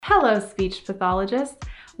Hello, speech pathologists.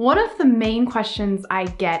 One of the main questions I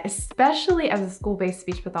get, especially as a school-based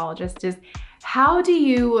speech pathologist, is how do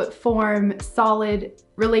you form solid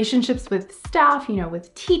relationships with staff,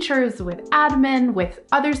 with teachers, with admin, with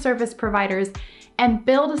other service providers, and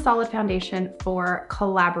build a solid foundation for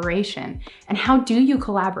collaboration? And how do you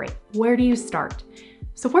collaborate? Where do you start?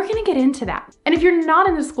 So we're gonna get into that. And if you're not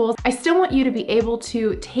in the schools, I still want you to be able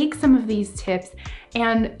to take some of these tips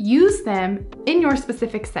and use them in your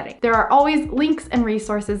specific setting. There are always links and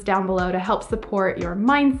resources down below to help support your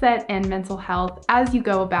mindset and mental health as you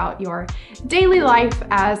go about your daily life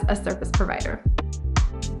as a service provider.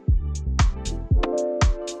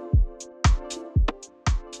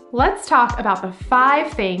 Let's talk about the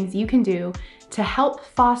 5 things you can do to help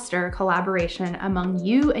foster collaboration among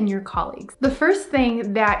you and your colleagues. The first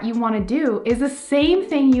thing that you want to do is the same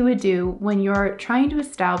thing you would do when you're trying to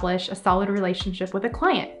establish a solid relationship with a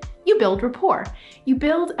client. You build rapport. You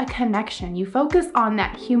build a connection. You focus on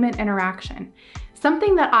that human interaction.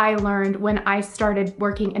 Something that I learned when I started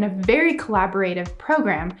working in a very collaborative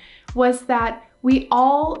program was that we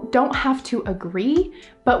all don't have to agree,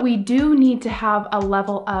 but we do need to have a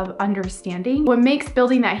level of understanding. What makes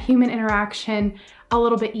building that human interaction a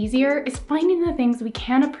little bit easier is finding the things we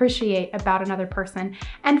can appreciate about another person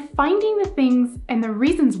and finding the things and the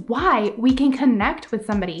reasons why we can connect with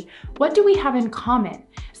somebody. What do we have in common?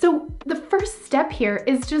 So the first step here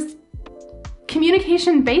is just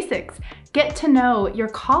communication basics. Get to know your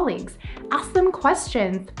colleagues, ask them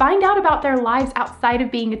questions, find out about their lives outside of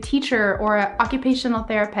being a teacher or an occupational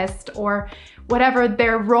therapist or whatever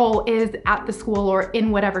their role is at the school or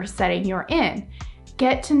in whatever setting you're in.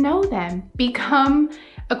 Get to know them, become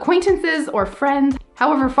acquaintances or friends,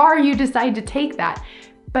 however far you decide to take that.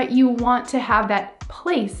 But you want to have that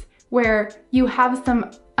place where you have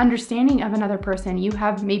some understanding of another person. You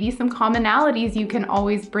have maybe some commonalities you can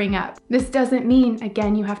always bring up. This doesn't mean,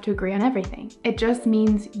 again, you have to agree on everything. It just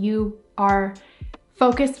means you are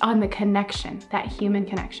focused on the connection, that human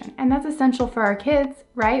connection. And that's essential for our kids,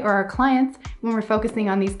 right? Or our clients when we're focusing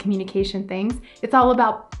on these communication things. It's all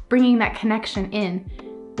about bringing that connection in.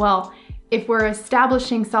 Well, if we're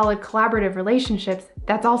establishing solid collaborative relationships,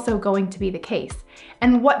 that's also going to be the case.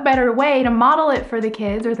 And what better way to model it for the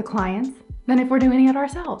kids or the clients than if we're doing it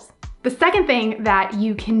ourselves? The second thing that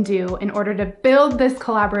you can do in order to build this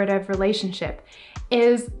collaborative relationship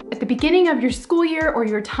is at the beginning of your school year or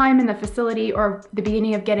your time in the facility or the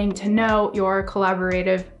beginning of getting to know your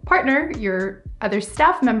collaborative partner, your other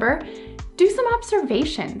staff member, do some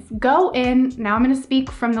observations. Go in, now I'm going to speak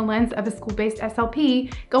from the lens of a school-based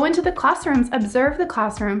SLP, go into the classrooms, observe the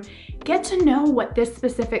classroom, get to know what this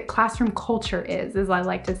specific classroom culture is, as I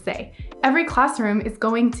like to say. Every classroom is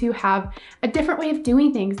going to have a different way of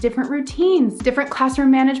doing things, different routines, different classroom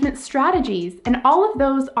management strategies, and all of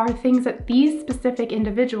those are things that these specific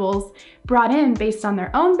individuals brought in based on their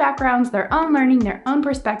own backgrounds, their own learning, their own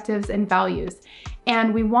perspectives and values.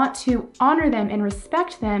 And we want to honor them and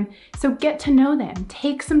respect them, so get to know them.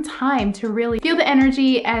 Take some time to really feel the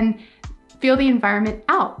energy and feel the environment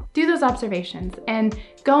out. Do those observations and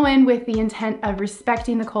go in with the intent of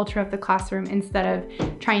respecting the culture of the classroom instead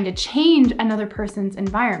of trying to change another person's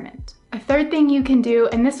environment. A third thing you can do,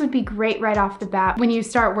 and this would be great right off the bat when you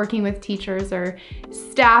start working with teachers or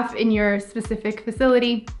staff in your specific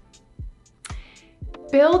facility,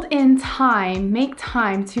 build in time, make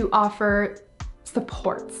time to offer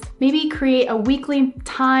supports. Maybe create a weekly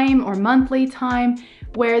time or monthly time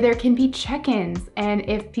where there can be check-ins, and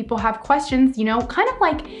if people have questions, kind of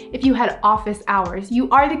like if you had office hours, you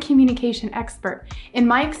are the communication expert. In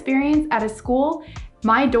my experience at a school,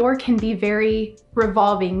 my door can be very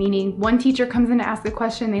revolving, meaning one teacher comes in to ask a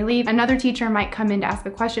question, they leave. Another teacher might come in to ask a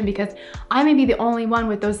question because I may be the only one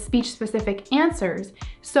with those speech-specific answers.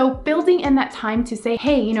 So building in that time to say,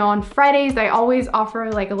 hey, on Fridays, I always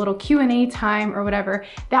offer like a little Q&A time or whatever.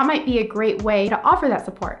 That might be a great way to offer that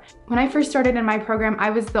support. When I first started in my program, I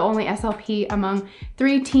was the only SLP among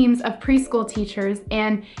 3 teams of preschool teachers,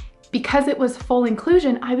 and because it was full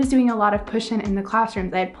inclusion, I was doing a lot of push-in the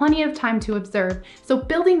classrooms. I had plenty of time to observe. So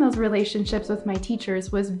building those relationships with my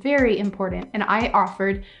teachers was very important, and I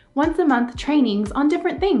offered once a month trainings on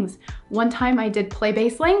different things. One time I did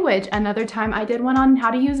play-based language, another time I did one on how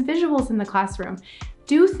to use visuals in the classroom.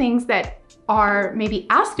 Do things that are maybe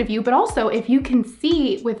asked of you, but also if you can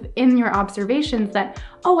see within your observations that,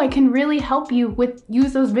 oh, I can really help you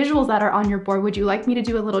use those visuals that are on your board. Would you like me to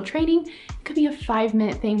do a little training? It could be a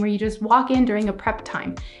 5-minute thing where you just walk in during a prep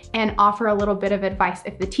time and offer a little bit of advice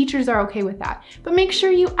if the teachers are okay with that. But make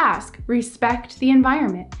sure you ask, respect the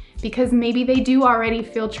environment. because maybe they do already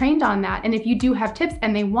feel trained on that. And if you do have tips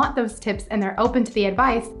and they want those tips and they're open to the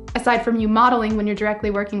advice, aside from you modeling when you're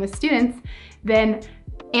directly working with students, then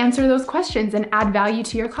answer those questions and add value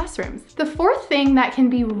to your classrooms. The fourth thing that can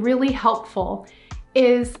be really helpful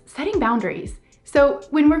is setting boundaries. So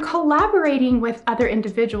when we're collaborating with other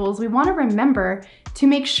individuals, we want to remember to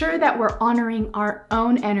make sure that we're honoring our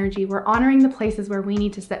own energy. We're honoring the places where we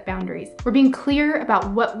need to set boundaries. We're being clear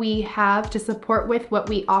about what we have to support with, what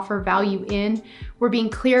we offer value in. We're being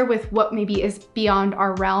clear with what maybe is beyond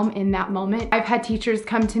our realm in that moment. I've had teachers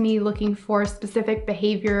come to me looking for specific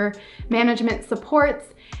behavior management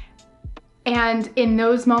supports. And in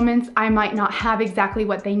those moments, I might not have exactly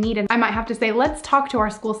what they need. And I might have to say, let's talk to our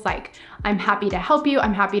school psych. I'm happy to help you.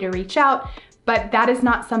 I'm happy to reach out. But that is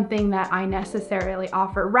not something that I necessarily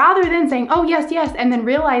offer. Rather than saying, oh, yes, yes, and then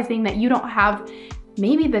realizing that you don't have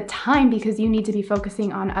maybe the time because you need to be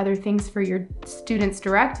focusing on other things for your students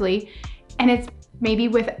directly. And it's maybe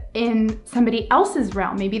within somebody else's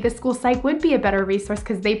realm. Maybe the school psych would be a better resource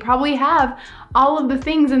because they probably have all of the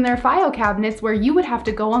things in their file cabinets where you would have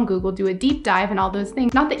to go on Google, do a deep dive and all those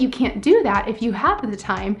things. Not that you can't do that if you have the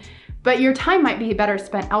time, but your time might be better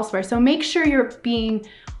spent elsewhere. So make sure you're being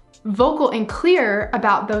vocal and clear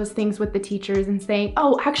about those things with the teachers and saying,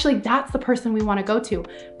 oh, actually, that's the person we want to go to.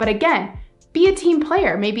 But again, be a team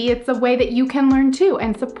player. Maybe it's a way that you can learn too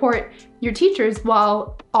and support your teachers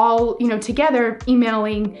while all, together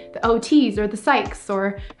emailing the OTs or the psychs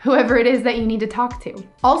or whoever it is that you need to talk to.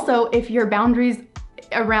 Also, if your boundaries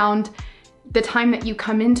around the time that you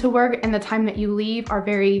come into work and the time that you leave are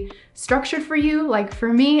very structured for you, like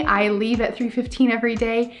for me, I leave at 3:15 every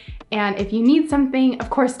day. And if you need something, of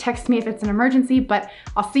course, text me if it's an emergency, but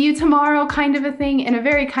I'll see you tomorrow kind of a thing in a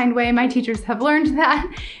very kind way. My teachers have learned that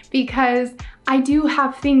because I do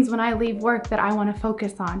have things when I leave work that I want to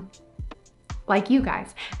focus on, like you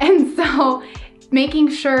guys. And so making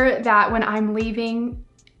sure that when I'm leaving,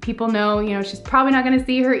 people know, she's probably not going to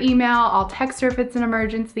see her email. I'll text her if it's an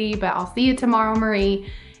emergency, but I'll see you tomorrow, Marie,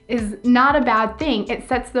 is not a bad thing. It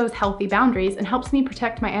sets those healthy boundaries and helps me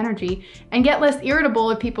protect my energy and get less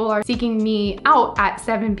irritable if people are seeking me out at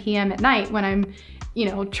 7 p.m. at night when I'm,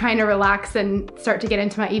 trying to relax and start to get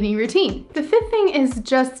into my evening routine. The fifth thing is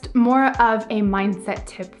just more of a mindset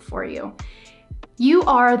tip for you. You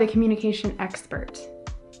are the communication expert,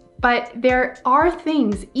 but there are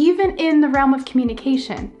things, even in the realm of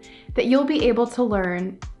communication, that you'll be able to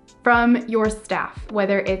learn from your staff,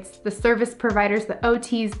 whether it's the service providers, the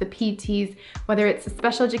OTs, the PTs, whether it's the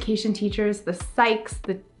special education teachers, the psychs,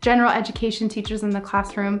 the general education teachers in the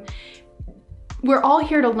classroom. We're all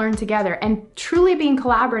here to learn together, and truly being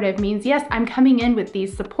collaborative means, yes, I'm coming in with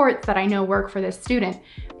these supports that I know work for this student,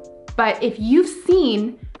 but if you've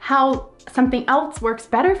seen how something else works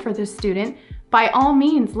better for this student, by all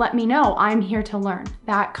means, let me know. I'm here to learn.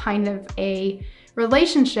 That kind of a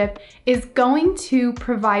relationship is going to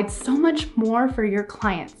provide so much more for your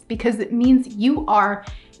clients because it means you are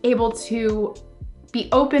able to be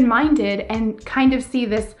open-minded and kind of see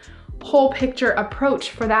this whole picture approach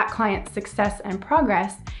for that client's success and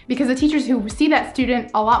progress. Because the teachers who see that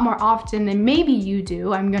student a lot more often than maybe you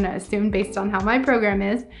do, I'm gonna assume based on how my program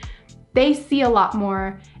is, they see a lot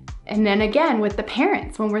more. And then again, with the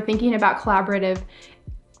parents, when we're thinking about collaborative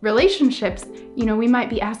relationships, we might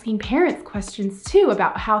be asking parents questions too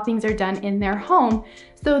about how things are done in their home.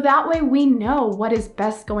 So that way we know what is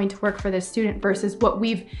best going to work for the student versus what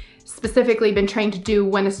we've specifically been trained to do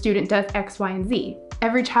when a student does X, Y, and Z.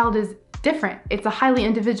 Every child is different. It's a highly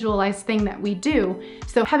individualized thing that we do.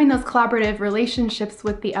 So having those collaborative relationships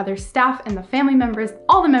with the other staff and the family members,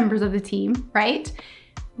 all the members of the team, right?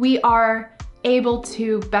 We are able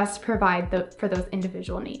to best provide for those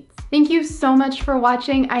individual needs. Thank you so much for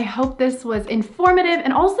watching. I hope this was informative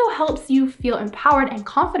and also helps you feel empowered and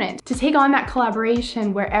confident to take on that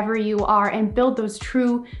collaboration wherever you are and build those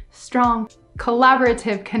true, strong,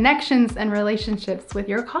 collaborative connections and relationships with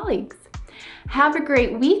your colleagues. Have a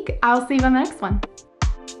great week. I'll see you on the next one.